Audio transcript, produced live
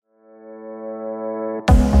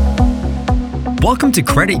Welcome to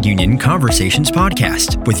Credit Union Conversations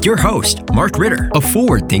Podcast with your host, Mark Ritter, a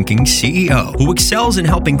forward-thinking CEO who excels in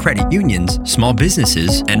helping credit unions, small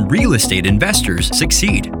businesses, and real estate investors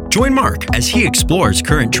succeed. Join Mark as he explores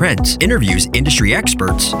current trends, interviews industry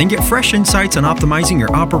experts, and get fresh insights on optimizing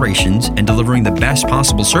your operations and delivering the best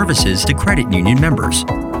possible services to credit union members.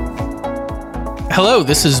 Hello,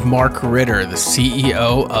 this is Mark Ritter, the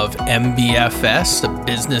CEO of MBFS, a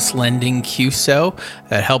business lending CUSO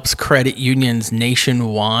that helps credit unions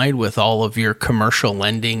nationwide with all of your commercial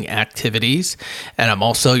lending activities. And I'm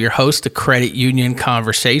also your host of Credit Union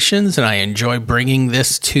Conversations, and I enjoy bringing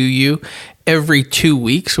this to you every 2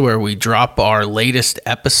 weeks, where we drop our latest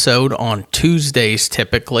episode on Tuesdays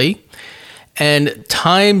typically. And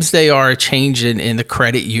times they are changing in the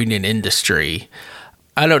credit union industry.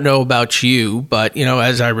 I don't know about you, but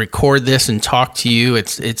as I record this and talk to you,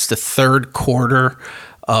 it's the third quarter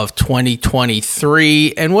of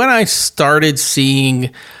 2023, and when I started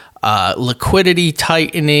seeing liquidity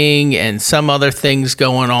tightening and some other things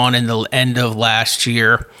going on in the end of last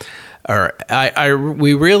year,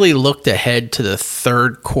 we really looked ahead to the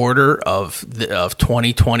third quarter of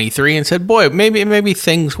 2023 and said, boy, maybe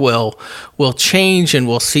things will change and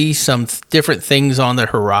we'll see some different things on the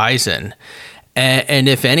horizon. And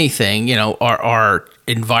if anything, our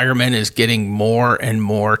environment is getting more and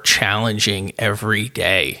more challenging every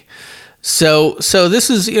day. So this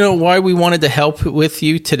is, why we wanted to help with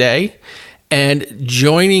you today. And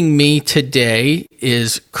joining me today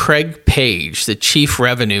is Craig Page, the Chief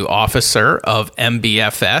Revenue Officer of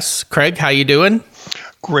MBFS. Craig, how you doing?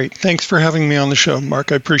 Great. Thanks for having me on the show,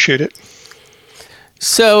 Mark. I appreciate it.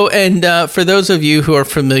 So, and for those of you who are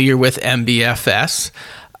familiar with MBFS,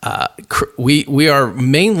 we are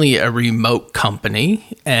mainly a remote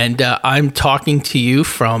company, and I'm talking to you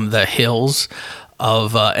from the hills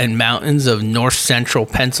of and mountains of north central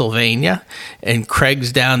Pennsylvania, and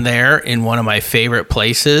Craig's down there in one of my favorite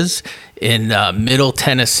places in Middle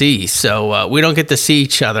Tennessee. So we don't get to see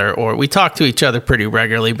each other, or we talk to each other pretty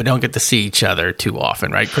regularly, but don't get to see each other too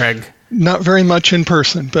often, right, Craig? Not very much in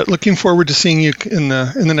person, but looking forward to seeing you in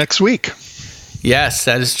the next week. Yes,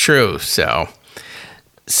 that is true.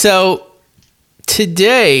 So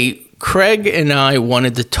today, Craig and I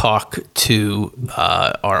wanted to talk to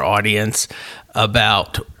our audience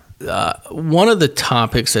about one of the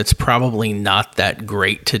topics that's probably not that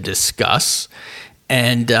great to discuss,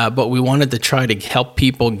 but we wanted to try to help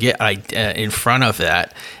people get in front of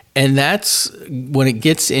that, and that's when it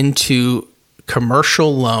gets into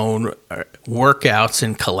commercial loan workouts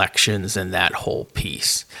and collections and that whole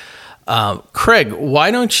piece. Craig,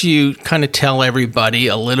 why don't you kind of tell everybody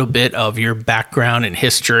a little bit of your background and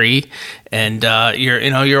history and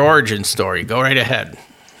your origin story? Go right ahead.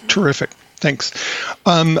 Terrific. Thanks.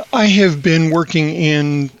 I have been working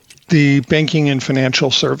in the banking and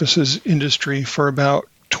financial services industry for about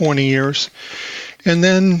 20 years. And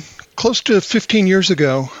then close to 15 years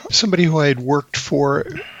ago, somebody who I had worked for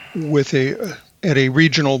at a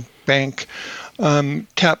regional bank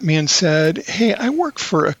tapped me and said, hey, I work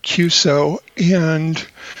for a CUSO, and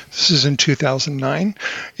this is in 2009,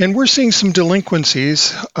 and we're seeing some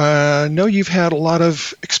delinquencies. Know you've had a lot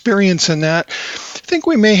of experience in that. I think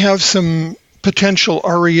we may have some potential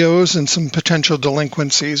REOs and some potential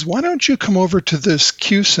delinquencies. Why don't you come over to this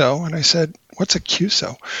CUSO? And I said, what's a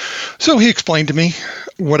CUSO? So he explained to me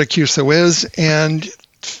what a CUSO is, and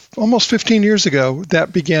almost 15 years ago,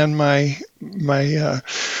 that began my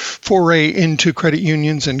foray into credit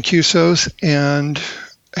unions and CUSOs, and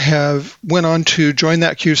went on to join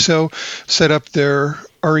that CUSO, set up their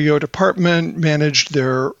REO department, managed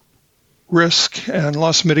their risk and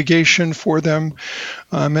loss mitigation for them,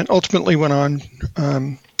 and ultimately went on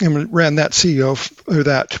and ran that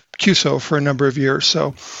that CUSO for a number of years.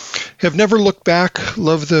 So have never looked back,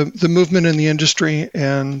 love the movement in the industry,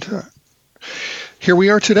 and here we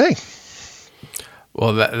are today.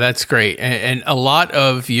 Well, that's great. And a lot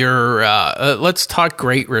of your, let's talk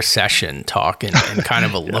Great Recession talk and kind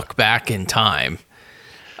of a look back in time,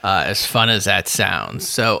 as fun as that sounds.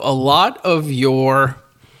 So a lot of your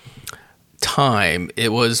time,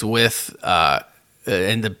 it was with,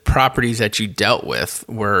 and the properties that you dealt with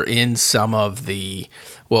were in some of the,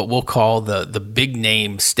 what we'll call the big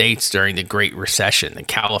name states during the Great Recession, the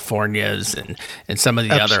Californias and some of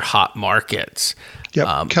the other hot markets.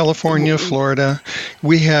 Yep, California, Florida.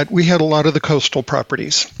 We had a lot of the coastal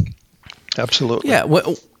properties. Absolutely. Yeah.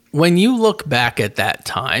 When you look back at that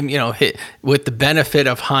time, with the benefit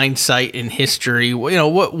of hindsight in history,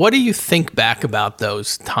 what do you think back about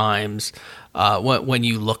those times when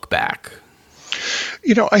you look back?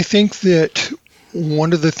 I think that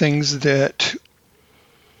one of the things that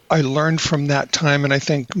I learned from that time, and I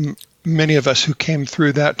think many of us who came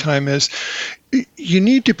through that time, is you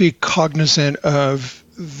need to be cognizant of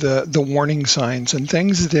the warning signs and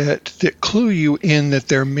things that clue you in that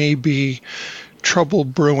there may be trouble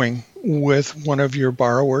brewing with one of your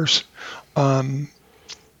borrowers.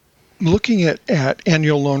 Looking at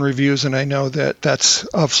annual loan reviews, and I know that that's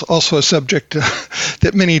also a subject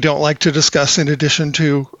that many don't like to discuss in addition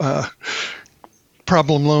to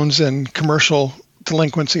problem loans and commercial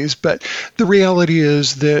delinquencies, but the reality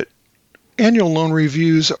is that annual loan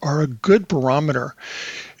reviews are a good barometer.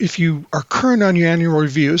 If you are current on your annual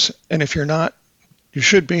reviews, and if you're not, you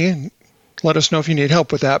should be, and let us know if you need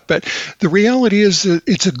help with that. But the reality is that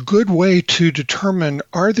it's a good way to determine,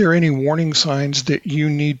 are there any warning signs that you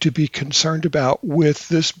need to be concerned about with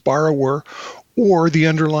this borrower or the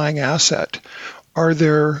underlying asset? Are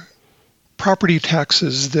there property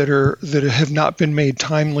taxes that have not been made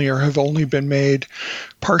timely or have only been made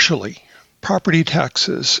partially? Property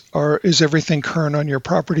taxes, is everything current on your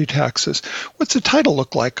property taxes? What's the title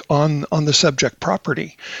look like on the subject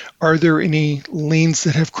property? Are there any liens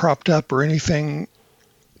that have cropped up or anything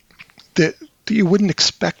that you wouldn't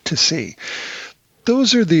expect to see?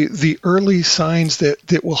 Those are the early signs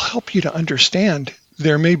that will help you to understand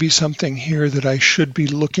there may be something here that I should be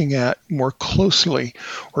looking at more closely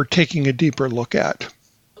or taking a deeper look at.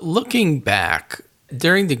 Looking back,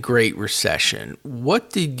 during the Great Recession, what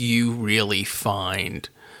did you really find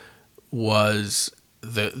was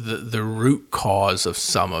the root cause of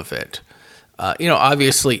some of it?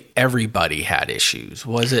 Obviously everybody had issues.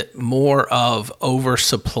 Was it more of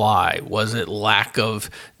oversupply? Was it lack of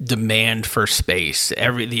demand for space?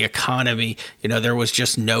 The economy, there was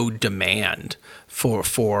just no demand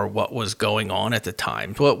for what was going on at the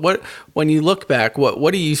time. What when you look back,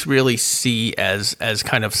 what do you really see as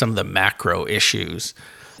kind of some of the macro issues?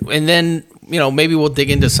 And then, maybe we'll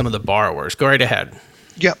dig into some of the borrowers. Go right ahead.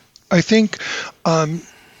 Yeah, I think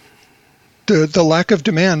the lack of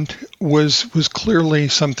demand was clearly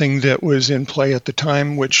something that was in play at the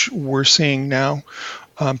time, which we're seeing now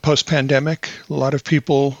post-pandemic. A lot of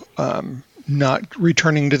people not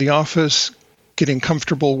returning to the office, getting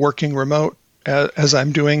comfortable working remote, as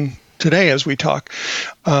I'm doing today as we talk.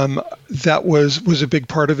 That was a big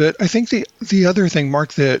part of it. I think the other thing,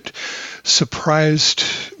 Mark, that surprised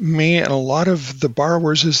me and a lot of the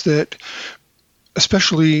borrowers is that,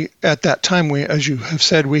 especially at that time, as you have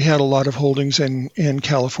said, we had a lot of holdings in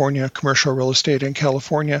California, commercial real estate in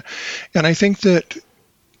California. And I think that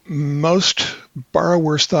most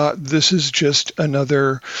borrowers thought this is just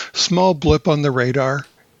another small blip on the radar,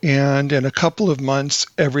 and in a couple of months,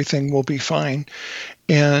 everything will be fine.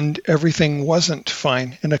 And everything wasn't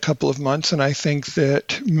fine in a couple of months. And I think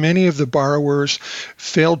that many of the borrowers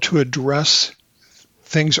failed to address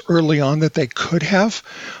things early on that they could have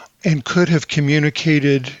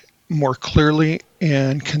communicated more clearly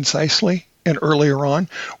and concisely and earlier on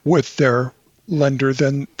with their lender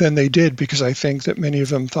than they did, because I think that many of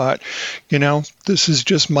them thought, this is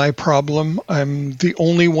just my problem. I'm the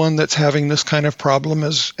only one that's having this kind of problem,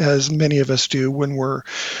 as many of us do when we're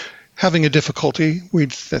having a difficulty. We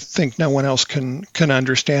think no one else can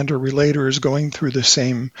understand or relate or is going through the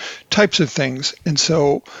same types of things. And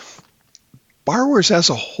so borrowers as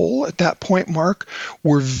a whole at that point, Mark,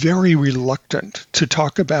 were very reluctant to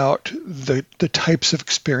talk about the types of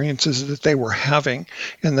experiences that they were having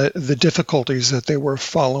and the difficulties that they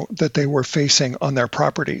were facing on their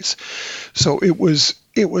properties. So it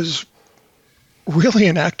was really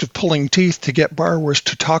an act of pulling teeth to get borrowers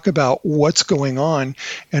to talk about what's going on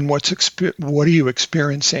and what are you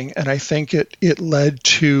experiencing. And I think it led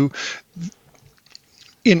to,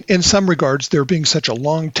 in some regards, there being such a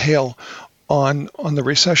long tail on the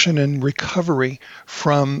recession and recovery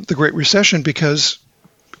from the Great Recession, because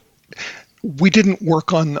we didn't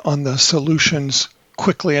work on the solutions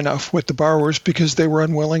quickly enough with the borrowers because they were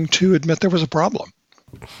unwilling to admit there was a problem.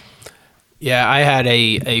 Yeah, I had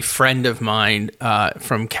a friend of mine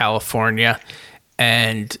from California,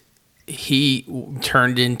 and he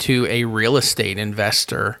turned into a real estate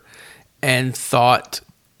investor and thought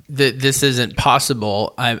that this isn't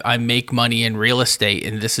possible. I make money in real estate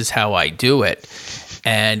and this is how I do it,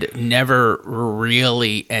 and never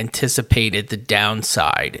really anticipated the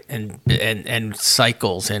downside and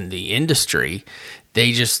cycles in the industry.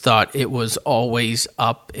 They just thought it was always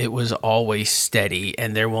up, it was always steady,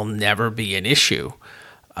 and there will never be an issue.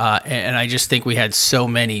 And I just think we had so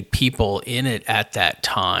many people in it at that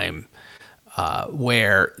time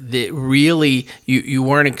where really you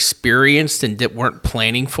weren't experienced and weren't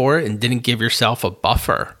planning for it and didn't give yourself a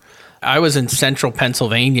buffer. I was in central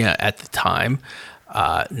Pennsylvania at the time.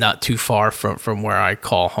 not too far from where I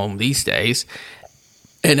call home these days.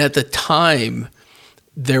 And at the time,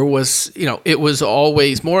 there was, it was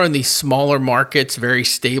always more in these smaller markets, very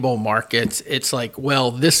stable markets. It's like,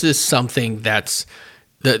 well, this is something that's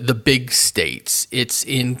the big states. It's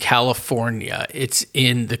in California. It's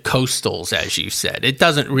in the coastals, as you said. It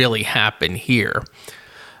doesn't really happen here.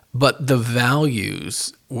 But the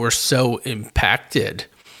values were so impacted,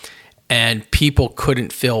 and people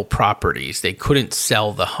couldn't fill properties. They couldn't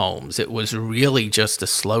sell the homes. It was really just a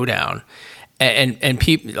slowdown. And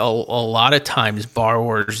people, a lot of times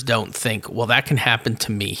borrowers don't think, well, that can happen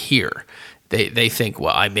to me here. They think,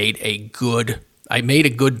 well, I made a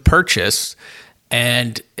good purchase,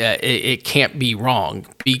 and it can't be wrong.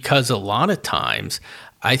 Because a lot of times,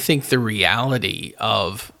 I think the reality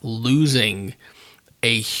of losing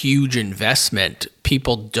a huge investment,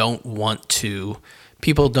 people don't want to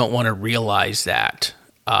realize that,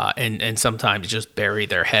 and sometimes just bury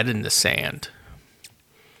their head in the sand.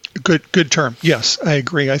 Good term. Yes, I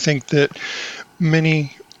agree. I think that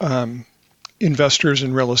many investors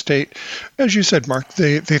in real estate, as you said, Mark,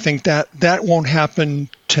 they think that won't happen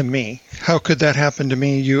to me. How could that happen to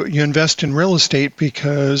me? You invest in real estate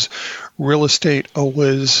because real estate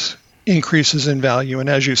always increases in value, and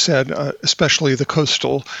as you said, especially the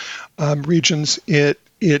coastal regions, it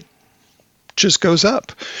just goes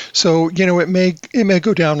up. So it may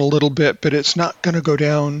go down a little bit, but it's not going to go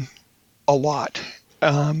down a lot.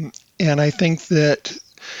 And I think that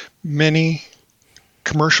many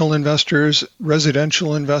commercial investors,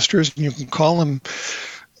 residential investors, you can call them,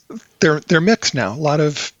 they're mixed now. A lot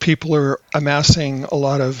of people are amassing a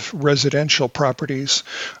lot of residential properties.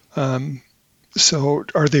 So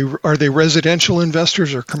are they residential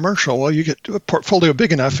investors or commercial? Well, you get a portfolio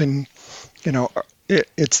big enough, and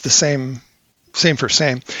it's the same for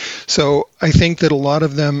same. So I think that a lot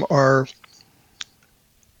of them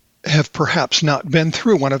have perhaps not been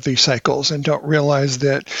through one of these cycles and don't realize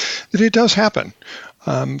that it does happen.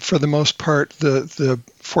 For the most part,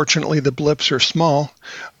 fortunately the blips are small,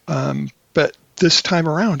 but this time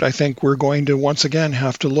around, I think we're going to once again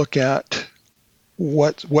have to look at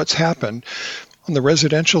what's happened. On the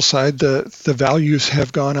residential side, the values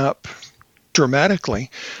have gone up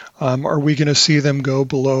dramatically. Are we going to see them go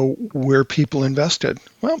below where people invested?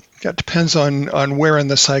 Well, that depends on where in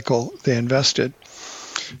the cycle they invested.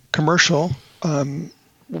 Commercial,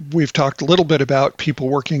 we've talked a little bit about people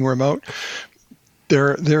working remote.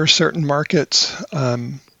 There are certain markets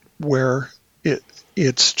where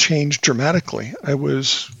it's changed dramatically. I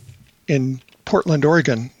was in Portland,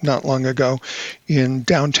 Oregon, not long ago, in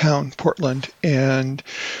downtown Portland, and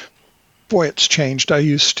boy, it's changed. I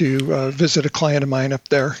used to visit a client of mine up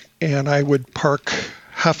there, and I would park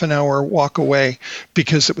half an hour walk away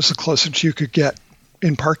because it was the closest you could get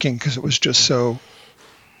in parking because it was just so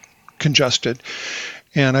congested.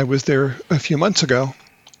 And I was there a few months ago,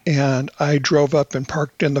 and I drove up and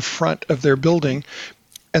parked in the front of their building,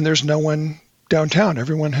 and there's no one downtown.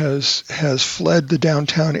 Everyone has fled the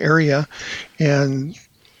downtown area, and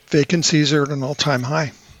vacancies are at an all-time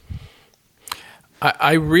high.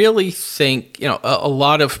 I really think, a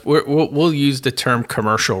lot of, we'll use the term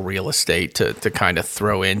commercial real estate to kind of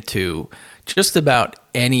throw into just about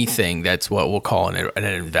anything that's what we'll call an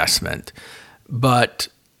investment. But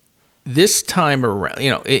this time around,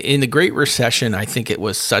 in the Great Recession, I think it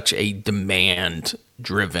was such a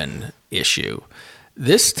demand-driven issue.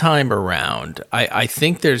 This time around, I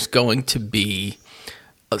think there's going to be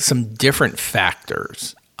some different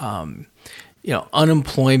factors.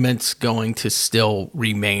 Unemployment's going to still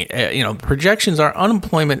remain. Projections are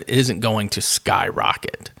unemployment isn't going to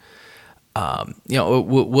skyrocket.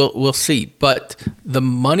 We'll see. But the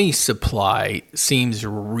money supply seems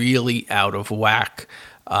really out of whack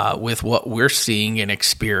with what we're seeing and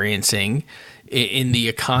experiencing in the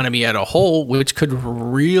economy as a whole, which could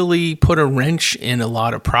really put a wrench in a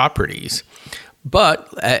lot of properties.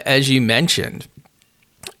 But as you mentioned,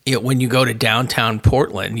 when you go to downtown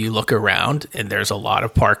Portland, you look around and there's a lot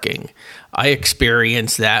of parking. I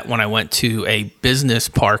experienced that when I went to a business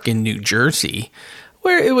park in New Jersey,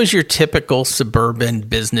 where it was your typical suburban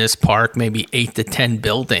business park, maybe 8 to 10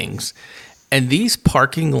 buildings. And these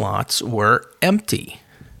parking lots were empty.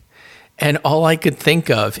 And all I could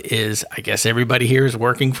think of is, I guess everybody here is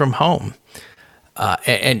working from home.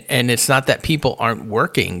 And it's not that people aren't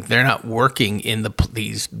working. They're not working in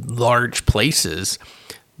these large places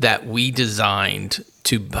that we designed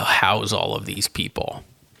to house all of these people,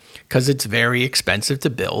 because it's very expensive to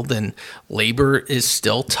build and labor is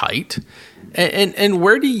still tight. And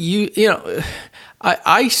where do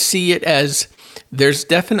I see it as there's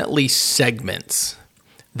definitely segments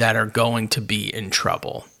that are going to be in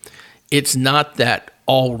trouble. It's not that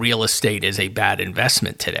all real estate is a bad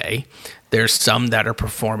investment today. There's some that are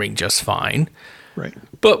performing just fine. Right.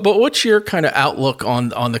 But what's your kind of outlook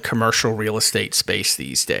on the commercial real estate space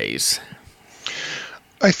these days?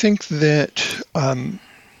 I think that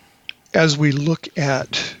as we look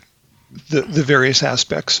at the various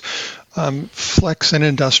aspects, flex and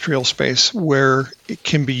industrial space where it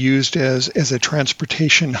can be used as a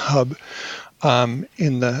transportation hub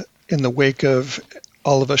in the wake of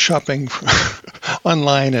all of us shopping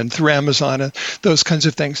online and through Amazon and those kinds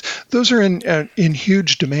of things. Those are in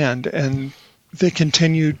huge demand, and they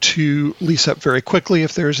continue to lease up very quickly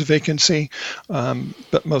if there's a vacancy,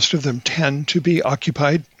 but most of them tend to be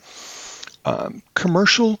occupied.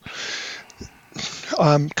 Commercial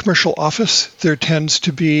office, there tends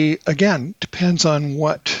to be, again, depends on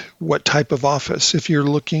what type of office. If you're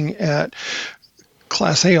looking at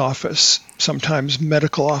Class A office, sometimes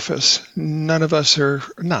medical office, not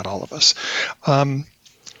all of us.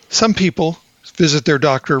 Some people visit their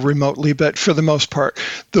doctor remotely, but for the most part,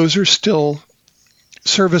 those are still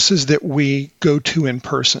services that we go to in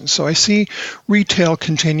person. So I see retail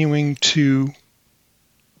continuing to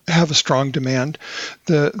have a strong demand.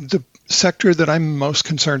 The sector that I'm most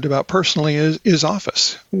concerned about personally is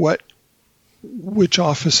office. Which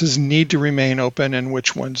offices need to remain open and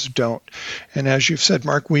which ones don't. And as you've said,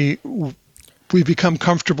 Mark, we become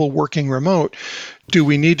comfortable working remote. Do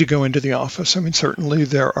we need to go into the office? I mean, certainly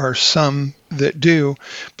there are some that do,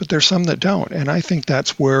 but there's some that don't. And I think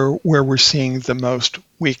that's where we're seeing the most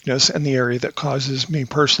weakness and the area that causes me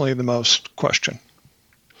personally the most question.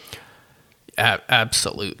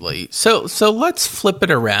 Absolutely. So let's flip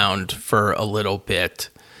it around for a little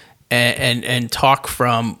bit and talk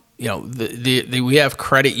from, we have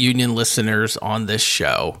credit union listeners on this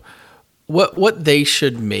show. What they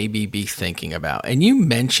should maybe be thinking about. And you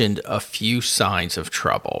mentioned a few signs of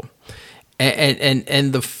trouble.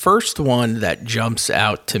 And the first one that jumps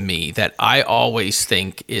out to me that I always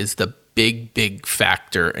think is the big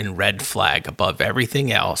factor and red flag above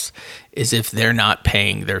everything else is if they're not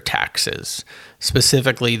paying their taxes,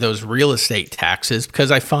 specifically those real estate taxes,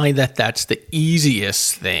 because I find that that's the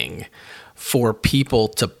easiest thing for people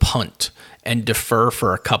to punt and defer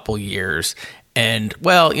for a couple years. And,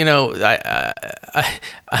 well, I'm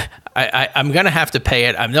going to have to pay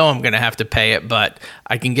it. I know I'm going to have to pay it, but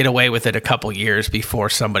I can get away with it a couple years before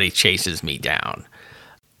somebody chases me down.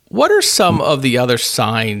 What are some of the other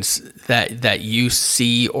signs that you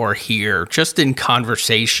see or hear just in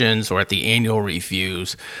conversations or at the annual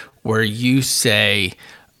reviews where you say,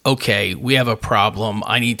 okay, we have a problem,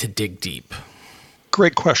 I need to dig deep?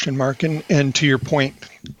 Great question, Mark. And to your point,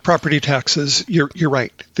 property taxes, you're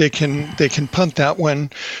right. They can punt that one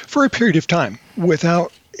for a period of time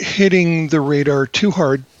without hitting the radar too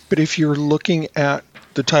hard. But if you're looking at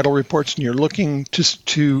the title reports and you're looking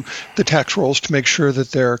to the tax rolls to make sure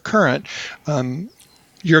that they're current,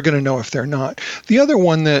 you're going to know if they're not. The other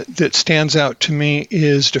one that stands out to me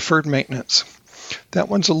is deferred maintenance. That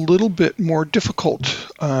one's a little bit more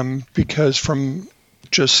difficult because from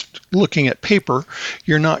just looking at paper,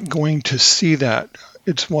 you're not going to see that.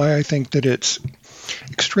 It's why I think that it's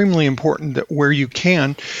extremely important that where you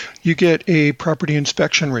can, you get a property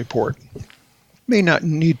inspection report. May not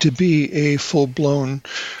need to be a full-blown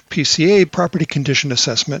PCA, property condition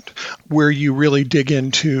assessment, where you really dig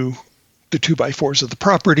into the 2x4s of the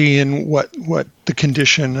property and what the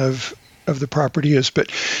condition of the property is.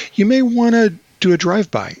 But you may want to do a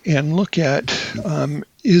drive-by and look at,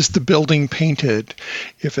 is the building painted?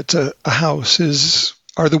 If it's a house,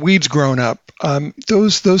 are the weeds grown up?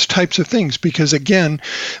 Those types of things, because again,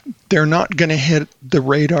 they're not going to hit the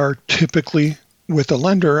radar typically with a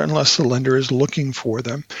lender unless the lender is looking for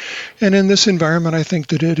them. And in this environment, I think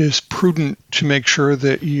that it is prudent to make sure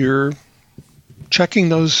that you're checking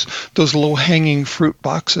those low-hanging fruit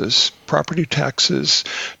boxes: property taxes,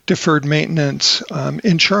 deferred maintenance,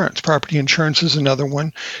 insurance. Property insurance is another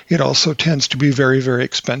one. It also tends to be very, very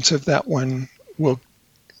expensive. That one will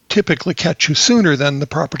typically catch you sooner than the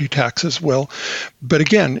property taxes will. But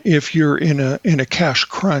again, if you're in a cash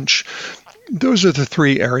crunch, those are the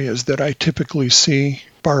three areas that I typically see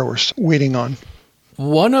borrowers waiting on.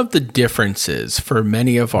 One of the differences for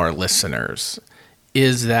many of our listeners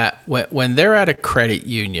is that when they're at a credit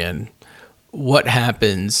union, what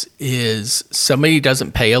happens is somebody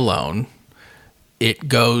doesn't pay a loan, it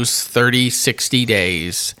goes 30, 60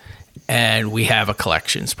 days, and we have a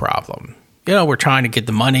collections problem. We're trying to get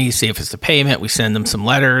the money, see if it's the payment, we send them some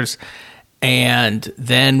letters, and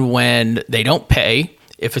then when they don't pay,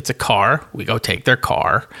 If it's a car, we go take their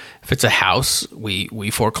car. If it's a house,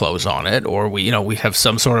 we foreclose on it, or we have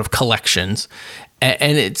some sort of collections.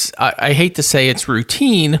 And it's, I hate to say it's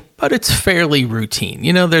routine, but it's fairly routine.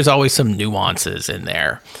 There's always some nuances in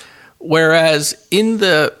there. Whereas on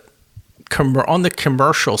the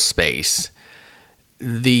commercial space,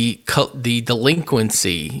 the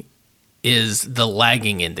delinquency is the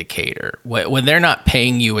lagging indicator. When they're not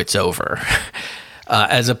paying you, it's over.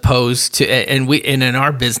 As opposed to, and in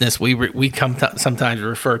our business, we sometimes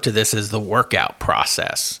refer to this as the workout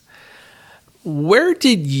process. Where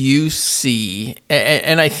did you see,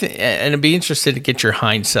 and I'd be interested to get your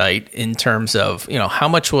hindsight in terms of, how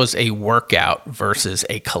much was a workout versus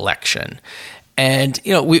a collection? And,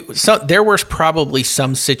 there was probably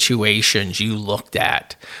some situations you looked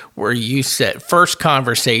at where you said, first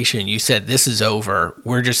conversation, you said, this is over.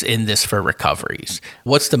 We're just in this for recoveries.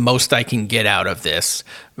 What's the most I can get out of this?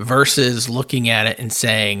 Versus looking at it and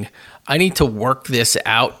saying, I need to work this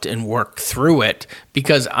out and work through it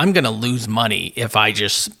because I'm going to lose money if I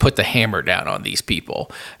just put the hammer down on these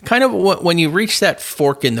people. Kind of when you reach that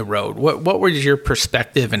fork in the road, what was your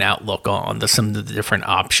perspective and outlook on some of the different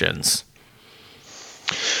options?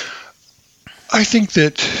 I think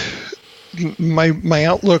that my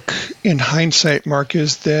outlook in hindsight, Mark,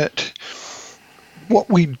 is that what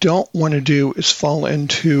we don't want to do is fall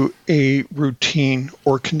into a routine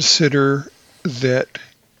or consider that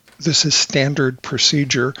this is standard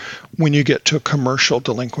procedure when you get to commercial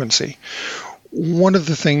delinquency. One of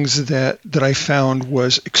the things that I found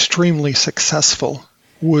was extremely successful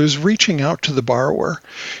was reaching out to the borrower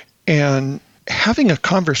and having a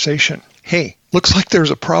conversation. Hey, looks like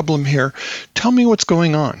there's a problem here. Tell me what's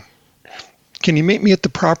going on. Can you meet me at the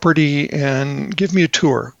property and give me a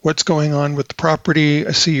tour? What's going on with the property?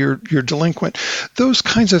 I see you're delinquent. Those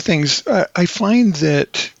kinds of things. I find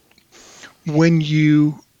that when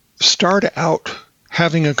you start out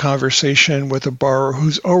having a conversation with a borrower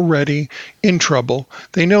who's already in trouble,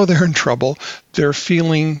 they know they're in trouble, they're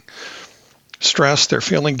feeling stressed, they're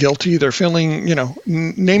feeling guilty, they're feeling,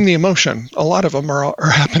 name the emotion. A lot of them are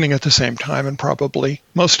happening at the same time, and probably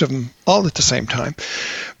most of them all at the same time.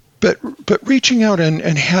 But reaching out and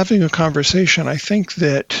having a conversation, I think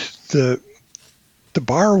that the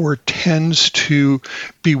borrower tends to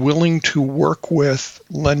be willing to work with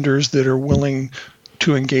lenders that are willing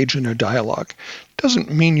to engage in a dialogue.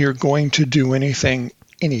 Doesn't mean you're going to do anything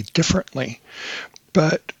any differently,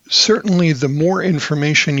 but certainly the more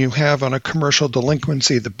information you have on a commercial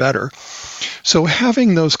delinquency, the better. So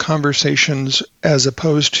having those conversations as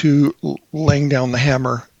opposed to laying down the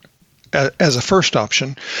hammer as a first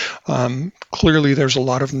option, clearly there's a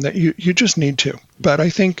lot of them that you just need to. But I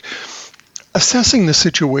think assessing the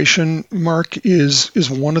situation, Mark, is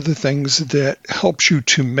one of the things that helps you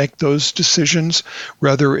to make those decisions,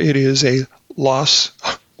 whether it is a loss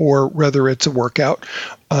or whether it's a workout.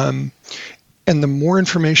 And the more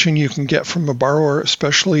information you can get from a borrower,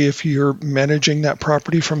 especially if you're managing that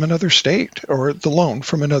property from another state or the loan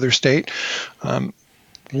from another state.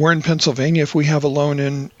 We're in Pennsylvania. If we have a loan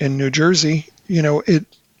in New Jersey,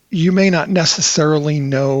 you may not necessarily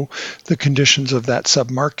know the conditions of that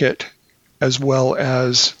submarket as well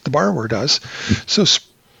as the borrower does. So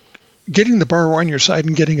getting the borrower on your side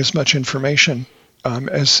and getting as much information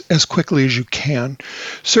as quickly as you can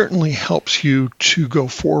certainly helps you to go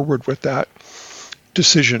forward with that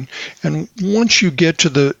decision. And once you get to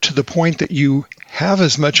the point that you have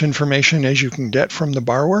as much information as you can get from the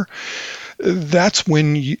borrower, that's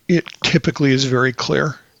when it typically is very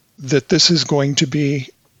clear that this is going to be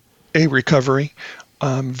a recovery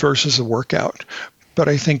versus a workout. But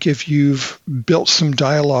I think if you've built some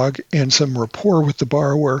dialogue and some rapport with the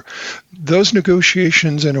borrower, those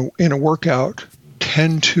negotiations in a workout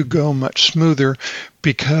tend to go much smoother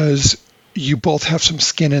because you both have some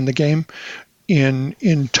skin in the game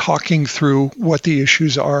in talking through what the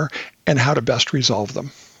issues are and how to best resolve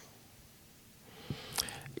them.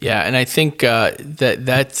 Yeah, and I think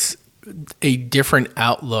that's a different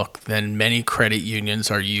outlook than many credit unions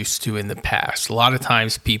are used to in the past. A lot of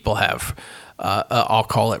times people have, I'll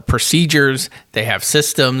call it procedures. They have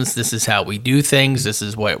systems. This is how we do things. This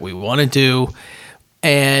is what we want to do.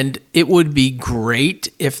 And it would be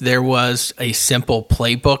great if there was a simple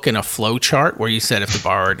playbook and a flow chart where you said, if the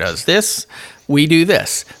borrower does this, we do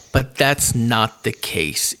this. But that's not the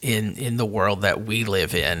case in the world that we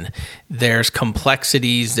live in. There's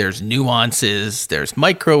complexities, there's nuances, there's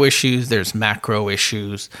micro issues, there's macro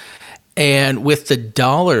issues. And with the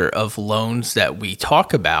dollar of loans that we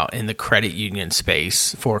talk about in the credit union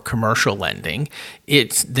space for commercial lending,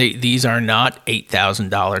 these are not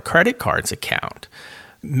 $8,000 credit cards account.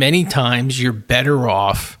 many times you're better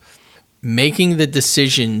off making the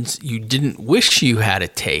decisions you didn't wish you had to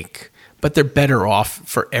take, but they're better off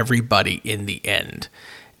for everybody in the end.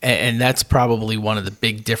 And that's probably one of the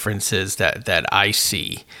big differences that I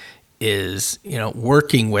see is,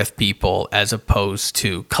 working with people as opposed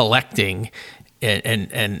to collecting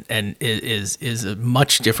and is a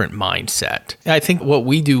much different mindset. I think what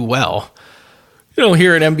we do well,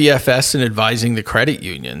 here at MBFS and advising the credit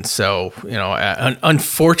union. So,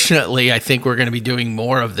 unfortunately, I think we're going to be doing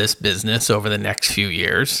more of this business over the next few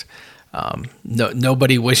years.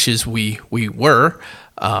 Nobody wishes we were,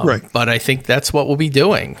 right. But I think that's what we'll be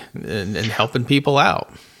doing and helping people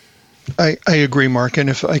out. I agree, Mark. And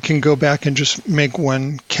if I can go back and just make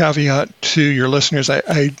one caveat to your listeners,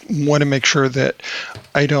 I want to make sure that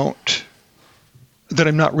I'm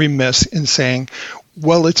not remiss in saying,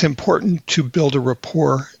 well, it's important to build a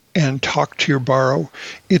rapport and talk to your borrower.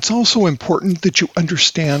 It's also important that you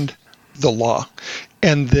understand the law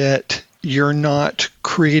and that you're not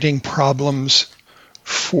creating problems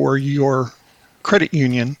for your credit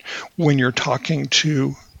union when you're talking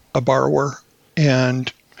to a borrower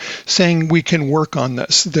and saying we can work on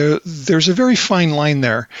this. There's a very fine line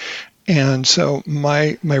there. And so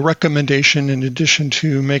my recommendation, in addition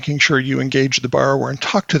to making sure you engage the borrower and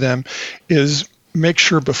talk to them, is make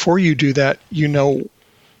sure before you do that, you know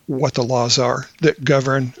what the laws are that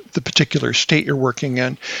govern the particular state you're working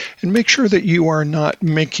in, and make sure that you are not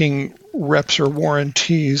making reps or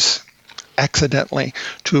warranties accidentally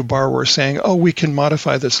to a borrower saying, oh, we can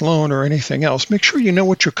modify this loan or anything else. Make sure you know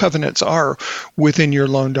what your covenants are within your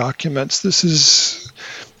loan documents. This is,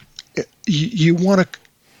 you want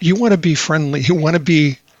to be friendly, you want to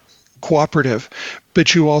be cooperative,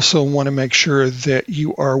 but you also want to make sure that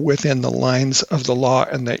you are within the lines of the law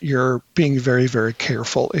and that you're being very, very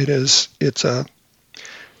careful. It's a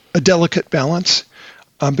delicate balance,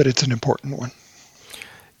 but it's an important one.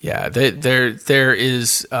 Yeah, there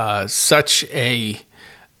is such a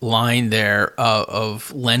line there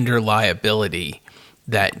of lender liability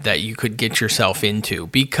that you could get yourself into,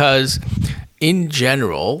 because in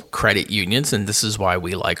general, credit unions, and this is why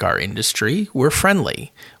we like our industry, we're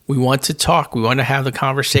friendly. We want to talk. We want to have the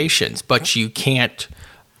conversations, but you can't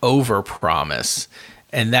overpromise.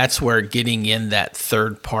 And that's where getting in that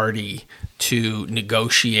third party to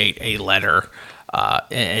negotiate a letter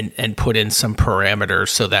and put in some parameters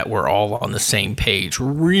so that we're all on the same page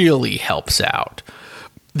really helps out.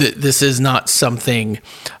 This is not something,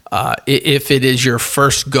 if it is your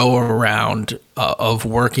first go around of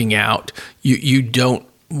working out, you don't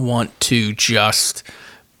want to just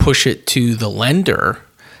push it to the lender,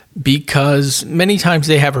 because many times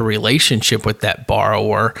they have a relationship with that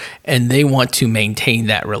borrower and they want to maintain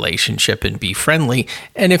that relationship and be friendly.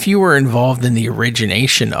 And if you were involved in the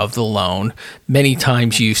origination of the loan, many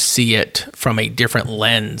times you see it from a different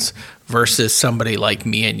lens versus somebody like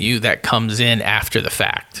me and you that comes in after the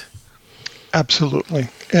fact. Absolutely.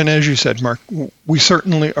 And as you said, Mark, we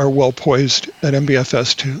certainly are well poised at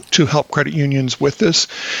MBFS to help credit unions with this.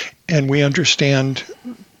 And we understand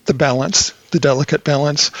the balance, the delicate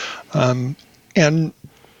balance. And,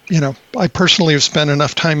 I personally have spent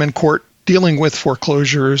enough time in court dealing with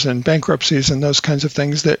foreclosures and bankruptcies and those kinds of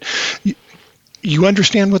things that you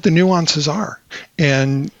understand what the nuances are,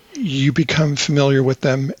 and you become familiar with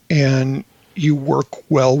them, and you work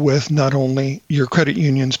well with not only your credit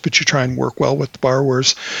unions, but you try and work well with the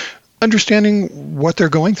borrowers, understanding what they're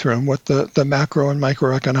going through and what the macro and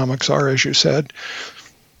microeconomics are, as you said.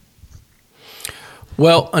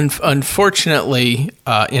 Well, unfortunately,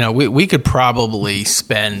 we could probably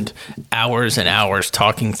spend hours and hours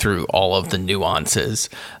talking through all of the nuances,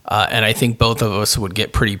 and I think both of us would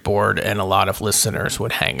get pretty bored and a lot of listeners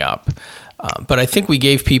would hang up. But I think we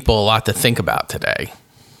gave people a lot to think about today.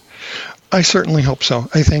 I certainly hope so.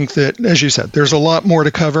 I think that, as you said, there's a lot more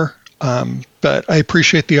to cover, but I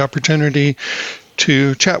appreciate the opportunity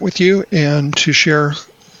to chat with you and to share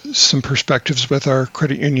some perspectives with our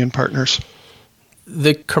credit union partners.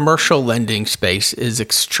 The commercial lending space is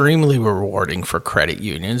extremely rewarding for credit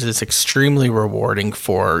unions. It's extremely rewarding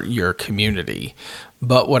for your community.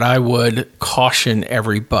 But what I would caution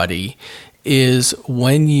everybody is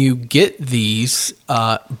when you get these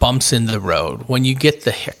bumps in the road, when you get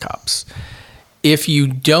the hiccups, if you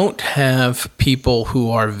don't have people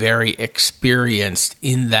who are very experienced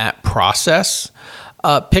in that process,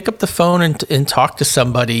 pick up the phone and talk to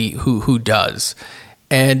somebody who does.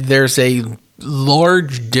 And there's a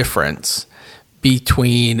large difference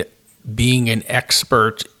between being an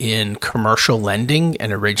expert in commercial lending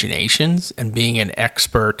and originations, and being an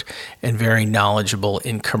expert and very knowledgeable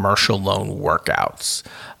in commercial loan workouts,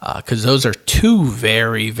 because those are two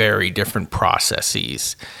very, very different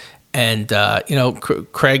processes. And,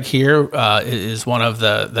 Craig here is one of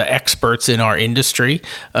the experts in our industry.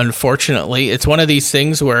 Unfortunately, it's one of these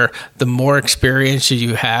things where the more experience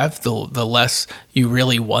you have, the less you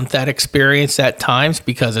really want that experience at times,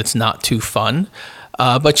 because it's not too fun.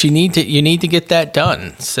 But you need to get that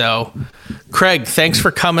done. So, Craig, thanks for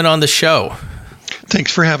coming on the show.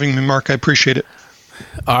 Thanks for having me, Mark. I appreciate it.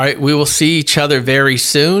 All right, we will see each other very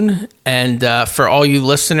soon. And for all you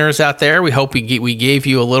listeners out there, we hope we gave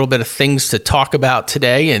you a little bit of things to talk about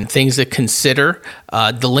today and things to consider.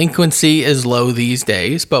 Delinquency is low these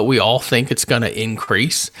days, but we all think it's going to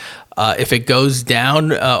increase. If it goes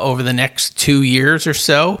down over the next 2 years or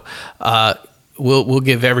so, we'll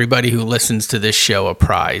give everybody who listens to this show a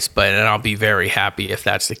prize, and I'll be very happy if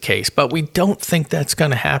that's the case. But we don't think that's going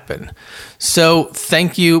to happen. So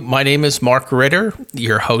thank you. My name is Mark Ritter,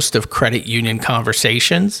 your host of Credit Union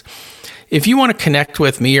Conversations. If you want to connect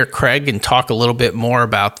with me or Craig and talk a little bit more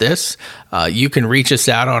about this, you can reach us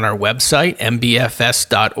out on our website,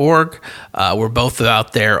 mbfs.org. We're both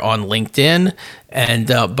out there on LinkedIn.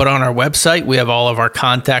 But on our website, we have all of our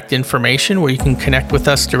contact information where you can connect with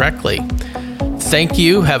us directly. Thank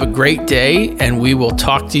you. Have a great day, and we will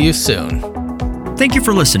talk to you soon. Thank you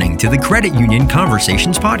for listening to the Credit Union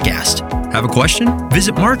Conversations podcast. Have a question?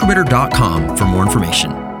 Visit markritter.com for more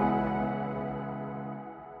information.